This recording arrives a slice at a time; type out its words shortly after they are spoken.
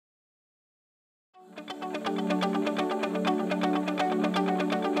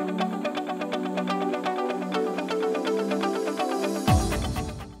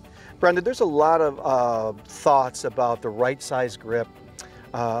Brendan, there's a lot of thoughts about the right size grip,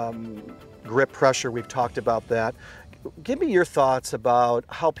 grip pressure. We've talked about that. Give me your thoughts about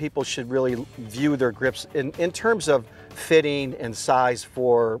how people should really view their grips in terms of fitting and size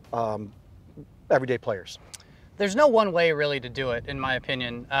for everyday players. There's no one way really to do it, in my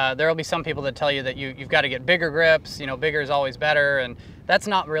opinion. There will be some people that tell you that you've got to get bigger grips, you know, bigger is always better, and that's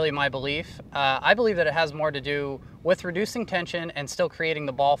not really my belief. I believe that it has more to do with reducing tension and still creating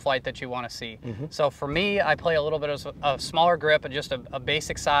the ball flight that you want to see. So for me, I play a little bit of a smaller grip at just a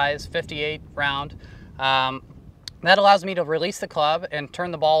basic size, 58 round. That allows me to release the club and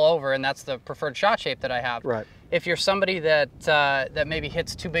turn the ball over, and that's the preferred shot shape that I have. Right. If you're somebody that that maybe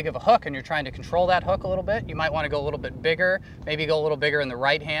hits too big of a hook and you're trying to control that hook a little bit, you might want to go a little bit bigger, maybe go a little bigger in the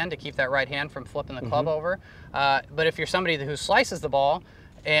right hand to keep that right hand from flipping the club over. But if you're somebody who slices the ball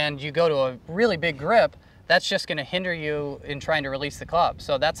and you go to a really big grip, that's just going to hinder you in trying to release the club.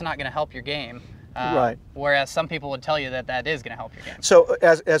 So that's not going to help your game. Right. Whereas some people would tell you that that is going to help your game. So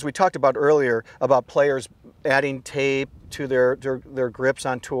as we talked about earlier about players adding tape to their grips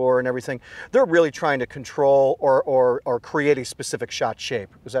on tour and everything, they're really trying to control or create a specific shot shape.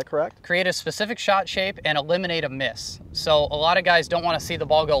 Is that correct? Create a specific shot shape and eliminate a miss. So a lot of guys don't want to see the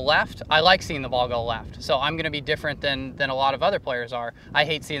ball go left. I like seeing the ball go left. So I'm going to be different than a lot of other players are. I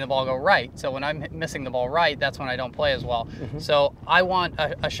hate seeing the ball go right. So when I'm missing the ball right, that's when I don't play as well. So I want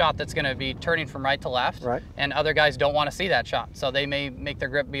a shot that's going to be turning from right to left. Right. And other guys don't want to see that shot. So they may make their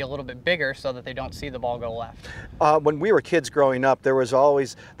grip be a little bit bigger so that they don't see the ball go left. When we were kids growing up, there was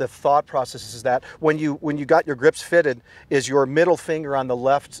always the thought process is that when you got your grips fitted, is your middle finger on the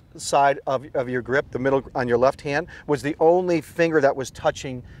left side of your grip, the middle on your left hand, was the only finger that was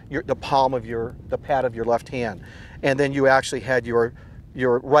touching the palm of the pad of your left hand, and then you actually had your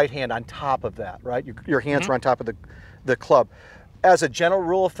right hand on top of that, right? Your hands were on top of the club. As a general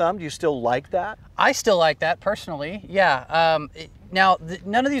rule of thumb, do you still like that? I still like that personally, yeah. Now,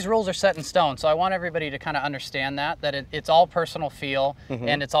 none of these rules are set in stone, so I want everybody to kind of understand that it's all personal feel,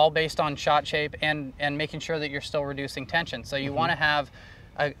 and it's all based on shot shape and making sure that you're still reducing tension. So you want to have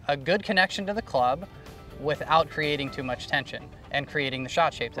a good connection to the club without creating too much tension and creating the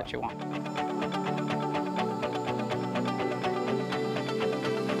shot shape that you want.